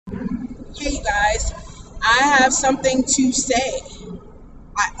Hey, you guys, I have something to say.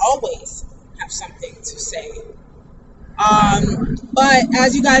 I always have something to say. But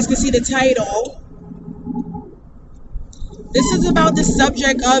as you guys can see the title, this is about the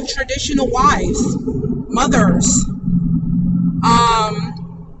subject of traditional wives, mothers,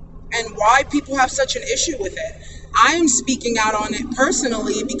 and why people have such an issue with it. I am speaking out on it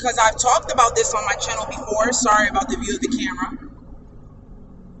personally because I've talked about this on my channel before. Sorry about the view of the camera.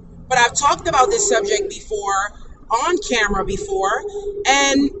 But I've talked about this subject before on camera before,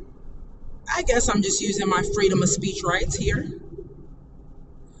 and I guess I'm just using my freedom of speech rights here.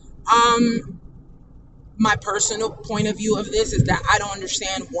 Um, my personal point of view of this is that I don't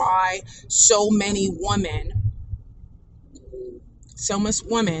understand why so much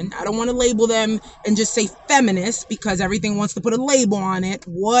women, I don't want to label them and just say feminists because everything wants to put a label on it,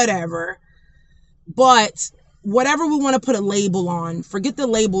 whatever. But whatever we want to put a label on, forget the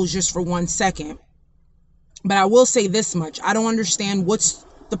labels just for 1 second. But I will say this much. I don't understand what's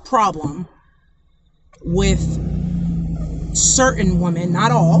the problem with certain women,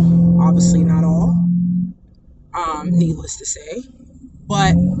 not all, obviously not all, needless to say,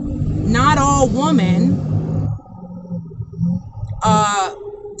 but not all women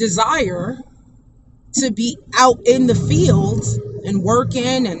desire to be out in the fields and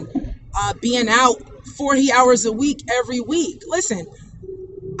working and being out 40 hours a week every week. Listen,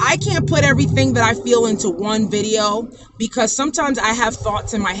 I can't put everything that I feel into one video because sometimes I have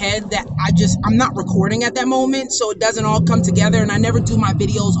thoughts in my head that I'm not recording at that moment, so it doesn't all come together, and I never do my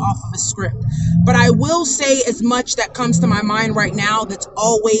videos off of a script. But I will say as much that comes to my mind right now that's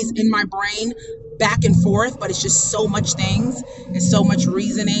always in my brain back and forth, but it's just so much things and so much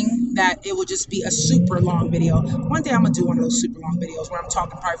reasoning that it will just be a super long video. One day I'm gonna do one of those super long videos where I'm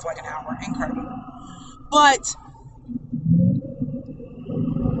talking probably for like an hour. Incredible. But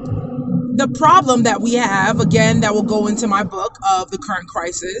the problem that we have, again, that will go into my book of the current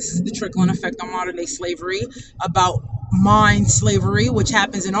crisis, the trickling effect on modern day slavery, about mind slavery, which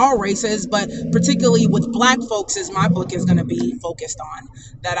happens in all races, but particularly with black folks, is my book is going to be focused on.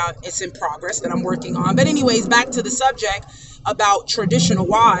 It's in progress that I'm working on. But anyways, back to the subject about traditional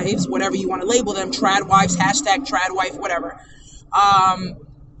wives, whatever you want to label them, trad wives, hashtag trad wife, whatever.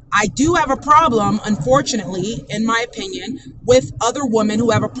 I do have a problem, unfortunately, in my opinion, with other women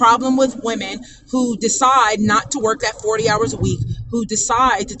who have a problem with women who decide not to work that 40 hours a week, who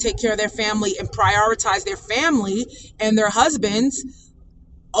decide to take care of their family and prioritize their family and their husbands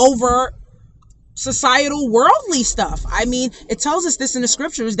over societal worldly stuff. I mean, it tells us this in the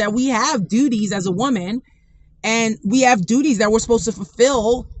scriptures that we have duties as a woman, and we have duties that we're supposed to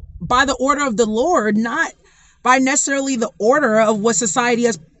fulfill by the order of the Lord, not by necessarily the order of what society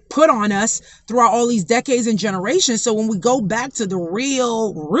has put on us throughout all these decades and generations. So when we go back to the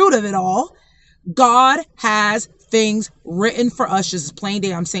real root of it all, God has things written for us. Just plain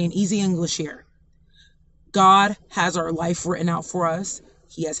day, I'm saying easy English here. God has our life written out for us.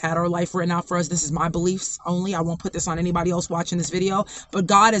 He has had our life written out for us. This is my beliefs only. I won't put this on anybody else watching this video, but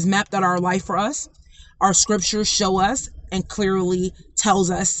God has mapped out our life for us. Our scriptures show us and clearly tells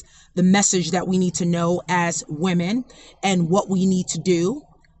us the message that we need to know as women and what we need to do,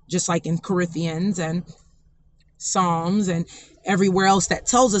 just like in Corinthians and Psalms and everywhere else that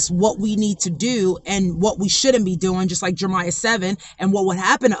tells us what we need to do and what we shouldn't be doing, just like Jeremiah 7, and what would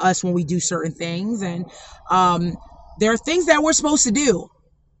happen to us when we do certain things. And there are things that we're supposed to do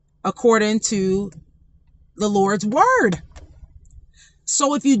according to the Lord's word.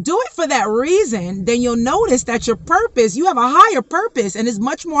 So if you do it for that reason, then you'll notice that your purpose, you have a higher purpose, and it's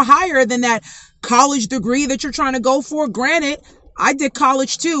much more higher than that college degree that you're trying to go for. Granted, I did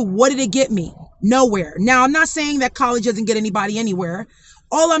college too. What did it get me? Nowhere. Now, I'm not saying that college doesn't get anybody anywhere.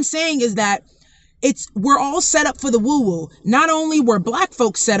 All I'm saying is that we're all set up for the woo-woo. Not only were black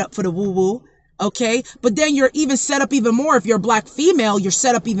folks set up for the woo-woo, okay, but then you're even set up even more. If you're a black female, you're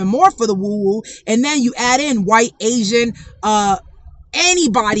set up even more for the woo-woo. And then you add in white, Asian,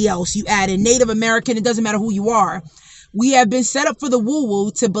 anybody else, you add in Native American, it doesn't matter who you are. We have been set up for the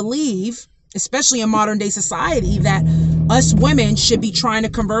woo-woo to believe, especially in modern day society, that us women should be trying to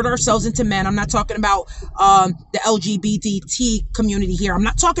convert ourselves into men. I'm not talking about the LGBT community here. I'm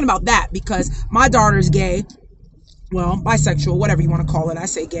not talking about that, because my daughter's gay. Well, bisexual, whatever you want to call it. I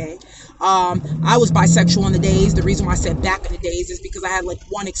say gay. I was bisexual in the days. The reason why I said back in the days is because I had like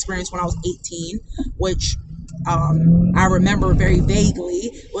one experience when I was 18, which I remember very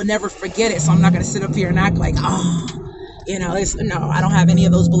vaguely. Will never forget it. So I'm not going to sit up here and act like, You know, no, I don't have any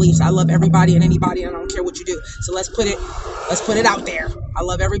of those beliefs. I love everybody and anybody, and I don't care what you do. So let's put it out there. I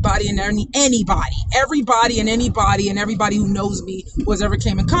love everybody and everybody and everybody who knows me, who has ever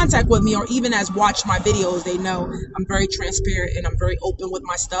came in contact with me, or even has watched my videos. They know I'm very transparent and I'm very open with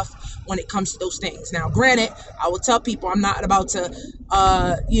my stuff when it comes to those things. Now, granted, I will tell people I'm not about to,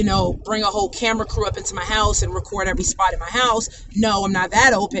 bring a whole camera crew up into my house and record every spot in my house. No, I'm not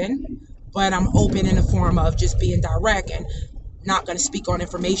that open. But I'm open in the form of just being direct and not going to speak on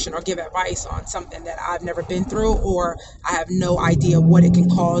information or give advice on something that I've never been through, or I have no idea what it can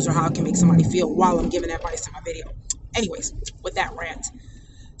cause or how it can make somebody feel while I'm giving advice in my video. Anyways, with that rant.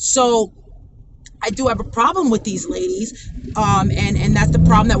 So I do have a problem with these ladies, and that's the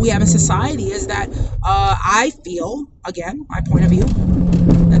problem that we have in society, is that I feel, again, my point of view,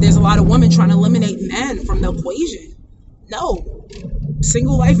 that there's a lot of women trying to eliminate men from the equation. No,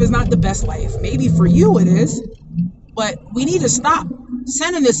 single life is not the best life. Maybe for you it is, but we need to stop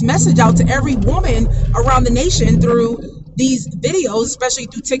sending this message out to every woman around the nation through these videos, especially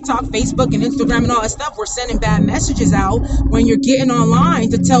through TikTok, Facebook, and Instagram and all that stuff. We're sending bad messages out when you're getting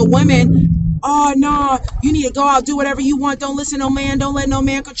online to tell women, oh, no, you need to go out, do whatever you want. Don't listen to no man. Don't let no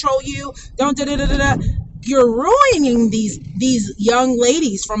man control you. Don't da-da-da-da-da. You're ruining these young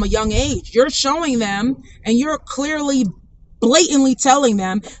ladies from a young age. You're showing them, and you're clearly blatantly telling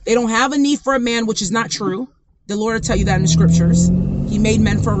them they don't have a need for a man, which is not true. The Lord will tell you that in the scriptures. He made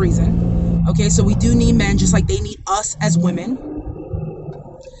men for a reason. Okay, so we do need men just like they need us as women.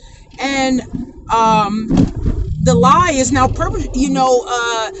 And the lie is now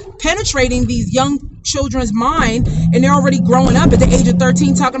penetrating these young children's mind, and they're already growing up at the age of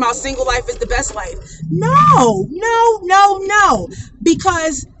 13 talking about single life is the best life. No.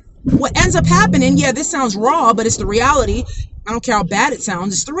 Because what ends up happening, yeah, this sounds raw, but it's the reality. I don't care how bad it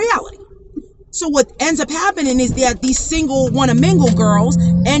sounds, it's the reality. So what ends up happening is that these single wanna mingle girls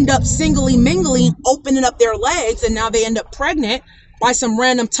end up singly mingling, opening up their legs, and now they end up pregnant by some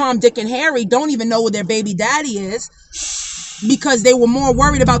random Tom, Dick, and Harry, don't even know who their baby daddy is, because they were more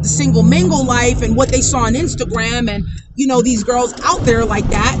worried about the single mingle life and what they saw on Instagram and, these girls out there like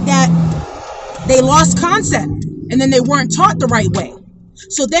that they lost concept, and then they weren't taught the right way.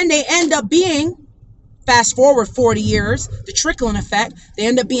 So then they end up being, fast forward 40 years, the trickling effect, they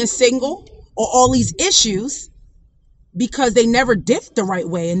end up being single or all these issues because they never did it the right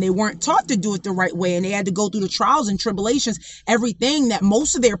way and they weren't taught to do it the right way, and they had to go through the trials and tribulations, everything that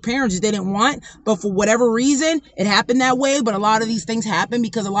most of their parents didn't want, but for whatever reason it happened that way. But a lot of these things happen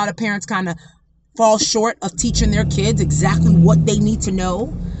because a lot of parents kind of fall short of teaching their kids exactly what they need to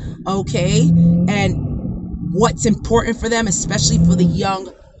know, okay, and what's important for them, especially for the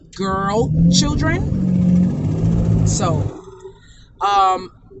young girl children. So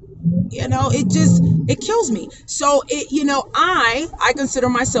it kills me. So I consider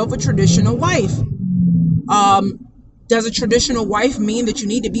myself a traditional wife. Does a traditional wife mean that you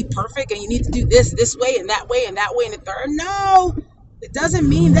need to be perfect and you need to do this way and that way and that way and the third? No, it doesn't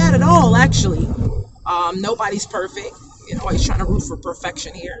mean that at all, actually. Nobody's perfect. Always trying to root for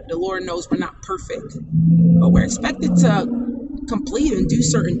perfection here. The Lord knows we're not perfect, but we're expected to complete and do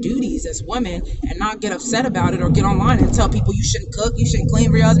certain duties as women and not get upset about it or get online and tell people you shouldn't cook, you shouldn't clean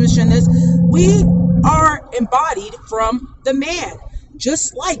for your husband, shouldn't this. We are embodied from the man,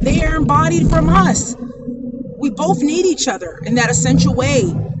 just like they are embodied from us. We both need each other in that essential way.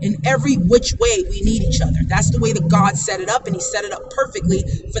 In every which way, we need each other. That's the way that God set it up, and he set it up perfectly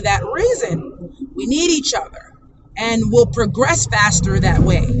for that reason. We need each other, and we'll progress faster that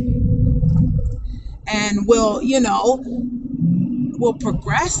way. And we'll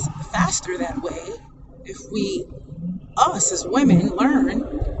progress faster that way if us as women,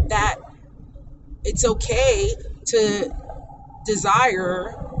 learn that it's okay to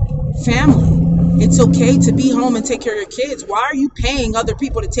desire family. It's okay to be home and take care of your kids. Why are you paying other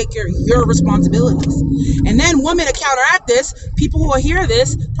people to take care of your responsibilities? And then women to counteract this, people who will hear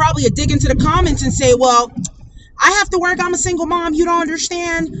this probably will dig into the comments and say, well, I have to work. I'm a single mom. You don't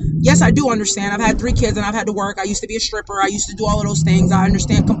understand. Yes, I do understand. I've had 3 kids and I've had to work. I used to be a stripper. I used to do all of those things. I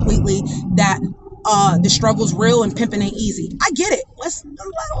understand completely that the struggle's real and pimping ain't easy. I get it. Let's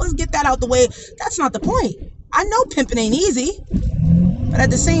get that out the way. That's not the point. I know pimping ain't easy. But at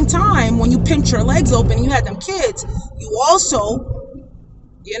the same time, when you pinch your legs open and you had them kids, you also,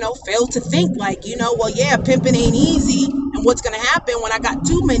 fail to think like, well, yeah, pimping ain't easy. And what's going to happen when I got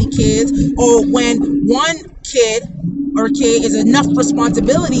too many kids, or when one kid or kid is enough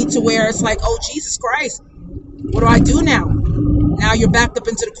responsibility to where it's like, oh, Jesus Christ, what do I do now? Now you're backed up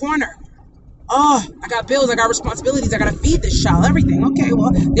into the corner. Oh, I got bills, I got responsibilities, I got to feed this child, everything. Okay,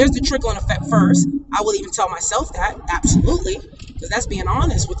 well, there's the trickling effect first. I will even tell myself that, absolutely, because that's being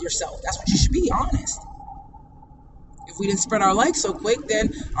honest with yourself. That's what you should be, honest. If we didn't spread our legs so quick,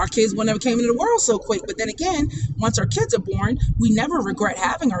 then our kids would never came into the world so quick. But then again, once our kids are born, we never regret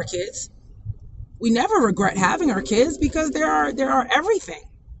having our kids. We never regret having our kids because they are everything.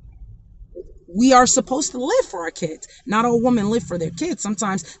 We are supposed to live for our kids. Not all women live for their kids.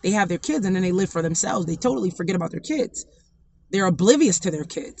 Sometimes they have their kids and then they live for themselves. They totally forget about their kids. They're oblivious to their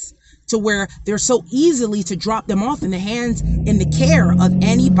kids, to where they're so easily to drop them off in the hands, in the care of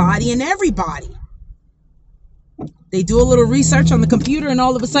anybody and everybody. They do a little research on the computer and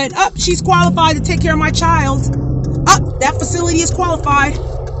all of a sudden, she's qualified to take care of my child. That facility is qualified.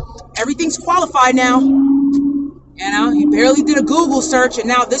 Everything's qualified now. You barely did a Google search, and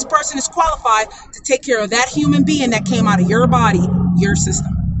now this person is qualified to take care of that human being that came out of your body, your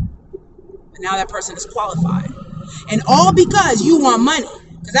system. And now that person is qualified. And all because you want money.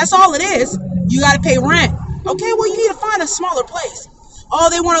 Because that's all it is. You got to pay rent. Okay, well, you need to find a smaller place. Oh,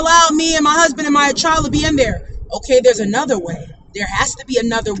 they won't allow me and my husband and my child to be in there. Okay, there's another way. There has to be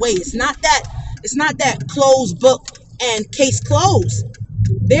another way. It's not that closed book and case closed.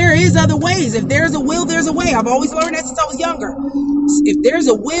 There is other ways. If there's a will, there's a way. I've always learned that since I was younger. If there's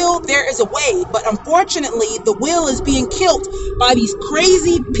a will, there is a way. But unfortunately, the will is being killed by these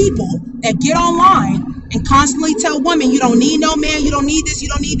crazy people that get online and constantly tell women, you don't need no man, you don't need this, you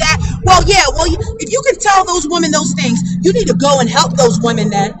don't need that. Well, yeah, if you can tell those women those things, you need to go and help those women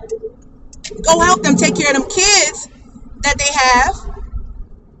then. Go help them take care of them kids that they have.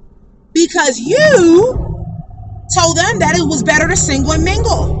 Because you told them that it was better to single and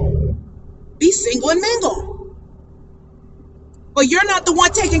mingle. Be single and mingle. But you're not the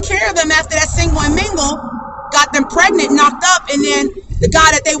one taking care of them after that single and mingle got them pregnant, knocked up, and then the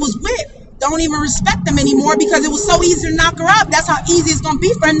guy that they was with don't even respect them anymore because it was so easy to knock her up. That's how easy it's going to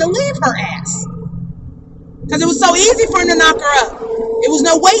be for him to leave her ass. Because it was so easy for him to knock her up. It was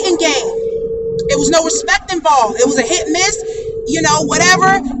no waiting game. It was no respect involved. It was a hit miss,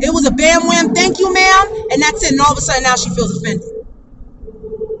 whatever. It was a bam wham, thank you, ma'am, and that's it. And all of a sudden now she feels offended.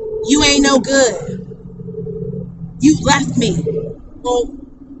 You ain't no good. You left me. Well,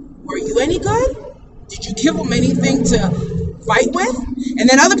 were you any good? Did you give him anything to fight with? And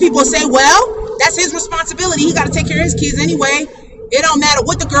then other people say, well, that's his responsibility. He got to take care of his kids anyway. It don't matter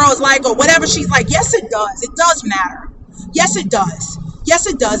what the girl is like or whatever she's like. Yes, it does. It does matter. Yes, it does. Yes,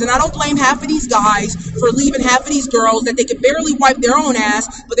 it does. And I don't blame half of these guys for leaving half of these girls that they could barely wipe their own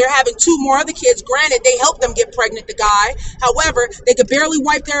ass, but they're having 2 more other kids. Granted, they helped them get pregnant, the guy. However, they could barely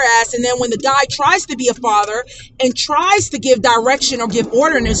wipe their ass. And then when the guy tries to be a father and tries to give direction or give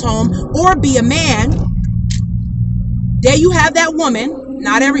order in his home or be a man, there you have that woman,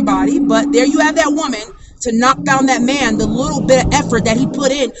 not everybody, but there you have that woman to knock down that man, the little bit of effort that he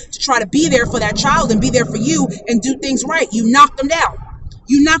put in to try to be there for that child and be there for you and do things right. You knocked them down.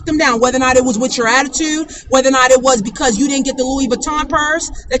 You knocked them down, whether or not it was with your attitude, whether or not it was because you didn't get the Louis Vuitton purse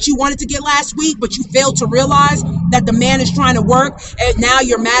that you wanted to get last week, but you failed to realize that the man is trying to work, and now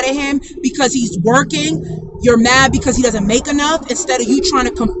you're mad at him because he's working. You're mad because he doesn't make enough instead of you trying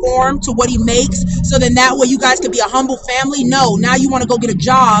to conform to what he makes, so then that way you guys could be a humble family. No, now you want to go get a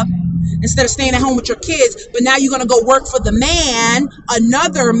job instead of staying at home with your kids, but now you're going to go work for the man,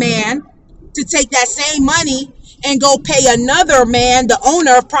 another man, to take that same money and go pay another man, the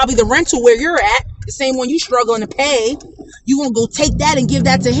owner of probably the rental where you're at, the same one you struggling to pay. You gonna go take that and give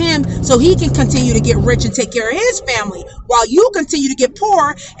that to him so he can continue to get rich and take care of his family while you continue to get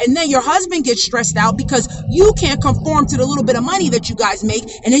poor, and then your husband gets stressed out because you can't conform to the little bit of money that you guys make,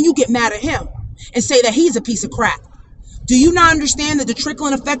 and then you get mad at him and say that he's a piece of crap. Do you not understand that the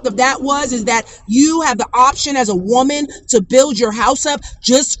trickling effect of that is that you have the option as a woman to build your house up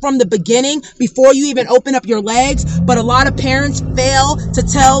just from the beginning before you even open up your legs? But a lot of parents fail to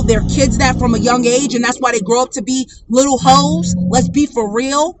tell their kids that from a young age, and that's why they grow up to be little hoes. Let's be for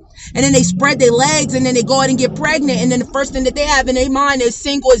real. And then they spread their legs and then they go ahead and get pregnant, and then the first thing that they have in their mind is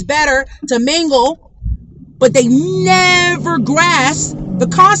single is better to mingle. But they never grasp the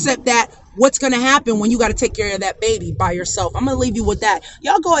concept that what's going to happen when you got to take care of that baby by yourself. I'm going to leave you with that.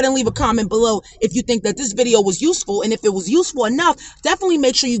 Y'all go ahead and leave a comment below if you think that this video was useful. And if it was useful enough, definitely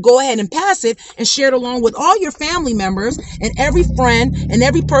make sure you go ahead and pass it and share it along with all your family members and every friend and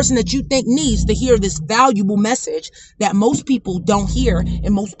every person that you think needs to hear this valuable message that most people don't hear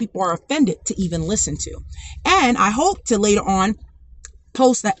and most people are offended to even listen to. And I hope to later on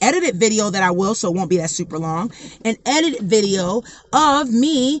post an edited video that I will, so it won't be that super long, an edited video of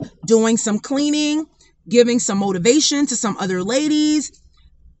me doing some cleaning, giving some motivation to some other ladies,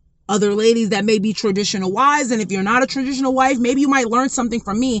 other ladies that may be traditional wives. And if you're not a traditional wife, maybe you might learn something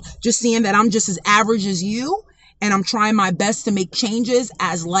from me, just seeing that I'm just as average as you. And I'm trying my best to make changes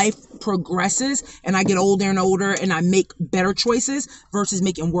as life progresses and I get older and older and I make better choices versus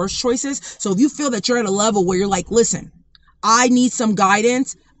making worse choices. So if you feel that you're at a level where you're like, listen, I need some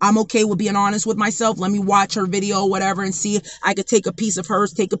guidance, I'm okay with being honest with myself. Let me watch her video or whatever and see if I could take a piece of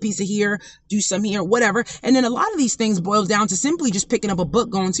hers, take a piece of here, do some here, whatever. And then a lot of these things boils down to simply just picking up a book,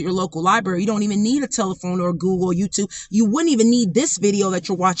 going to your local library. You don't even need a telephone or Google or YouTube. You wouldn't even need this video that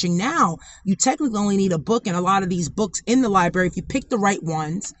you're watching now. You technically only need a book, and a lot of these books in the library, if you pick the right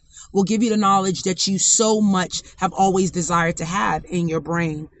ones, will give you the knowledge that you so much have always desired to have in your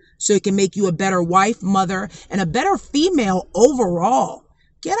brain. So it can make you a better wife, mother, and a better female overall.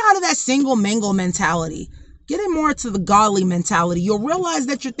 Get out of that single mingle mentality. Get in more to the godly mentality. You'll realize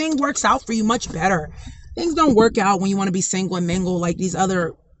that your thing works out for you much better. Things don't work out when you want to be single and mingle like these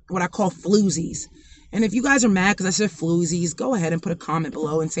other, what I call floozies. And if you guys are mad because I said floozies, go ahead and put a comment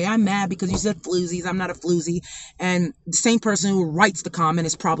below and say, I'm mad because you said floozies. I'm not a floozy. And the same person who writes the comment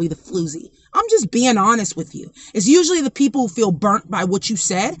is probably the floozy. I'm just being honest with you. It's usually the people who feel burnt by what you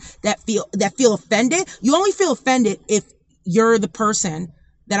said that feel offended. You only feel offended if you're the person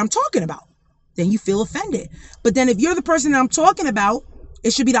that I'm talking about. Then you feel offended. But then if you're the person that I'm talking about,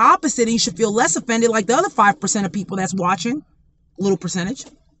 it should be the opposite, and you should feel less offended like the other 5% of people that's watching, little percentage,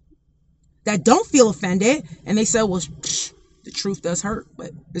 that don't feel offended, and they say, well, the truth does hurt,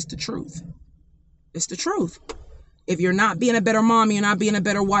 but it's the truth. It's the truth. If you're not being a better mom, you're not being a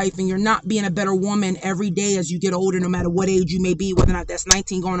better wife, and you're not being a better woman every day as you get older, no matter what age you may be, whether or not that's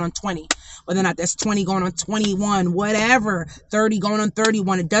 19 going on 20, whether or not that's 20 going on 21, whatever, 30 going on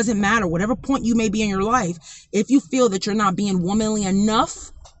 31, it doesn't matter. Whatever point you may be in your life, if you feel that you're not being womanly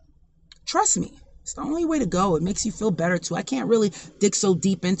enough, trust me, it's the only way to go. It makes you feel better too. I can't really dig so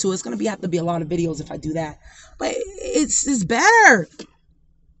deep into it. It's going to have to be a lot of videos if I do that. But it's better.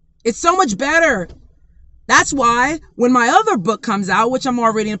 It's so much better. That's why when my other book comes out, which I'm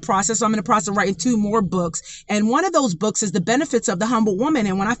already in the process, so I'm in the process of writing 2 more books. And one of those books is The Benefits of the Humble Woman.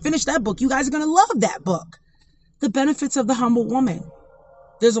 And when I finish that book, you guys are going to love that book. The Benefits of the Humble Woman.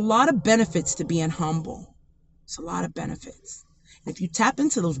 There's a lot of benefits to being humble. It's a lot of benefits. And if you tap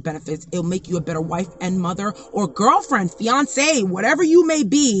into those benefits, it'll make you a better wife and mother or girlfriend, fiance, whatever you may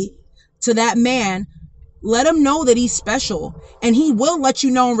be to that man. Let him know that he's special, and he will let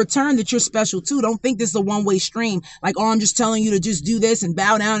you know in return that you're special too. Don't think this is a one-way stream. Like, oh, I'm just telling you to just do this and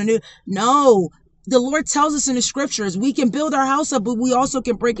bow down and do. No, the Lord tells us in the scriptures, we can build our house up, but we also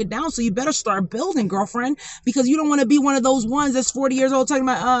can break it down. So you better start building, girlfriend, because you don't want to be one of those ones that's 40 years old talking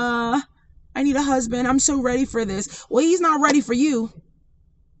about, I need a husband. I'm so ready for this. Well, he's not ready for you,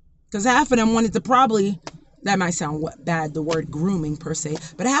 because half of them wanted to probably, that might sound bad, the word grooming per se,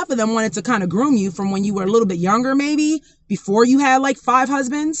 but half of them wanted to kind of groom you from when you were a little bit younger, maybe before you had like 5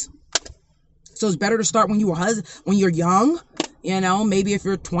 husbands. So it's better to start when you're young, you know, maybe if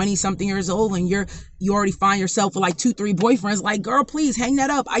you're 20 something years old and you already find yourself with like 2-3 boyfriends, like, girl, please hang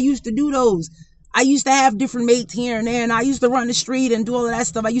that up. I used to do those. I used to have different mates here and there, and I used to run the street and do all of that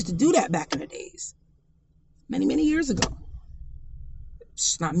stuff. I used to do that back in the days, many, many years ago.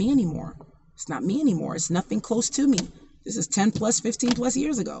 It's not me anymore. It's not me anymore. It's nothing close to me. This is 10 plus, 15 plus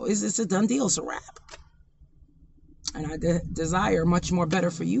years ago. It's a done deal. It's a wrap. And I desire much more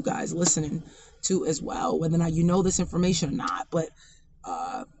better for you guys listening to as well, whether or not you know this information or not. But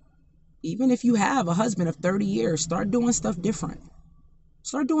even if you have a husband of 30 years, start doing stuff different.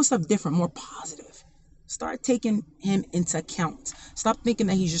 Start doing stuff different, more positive. Start taking him into account. Stop thinking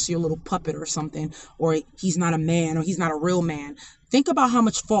that he's just your little puppet or something, or he's not a man, or he's not a real man. Think about how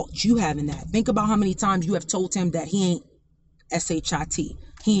much fault you have in that. Think about how many times you have told him that he ain't S-H-I-T.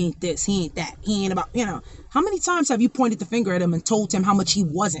 He ain't this, he ain't that, he ain't about, you know. How many times have you pointed the finger at him and told him how much he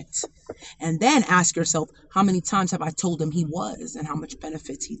wasn't? And then ask yourself, how many times have I told him he was and how much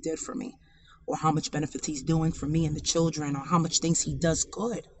benefits he did for me? Or how much benefits he's doing for me and the children, or how much things he does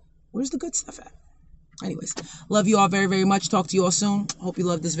good? Where's the good stuff at? Anyways, love you all very, very much. Talk to you all soon. Hope you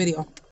love this video.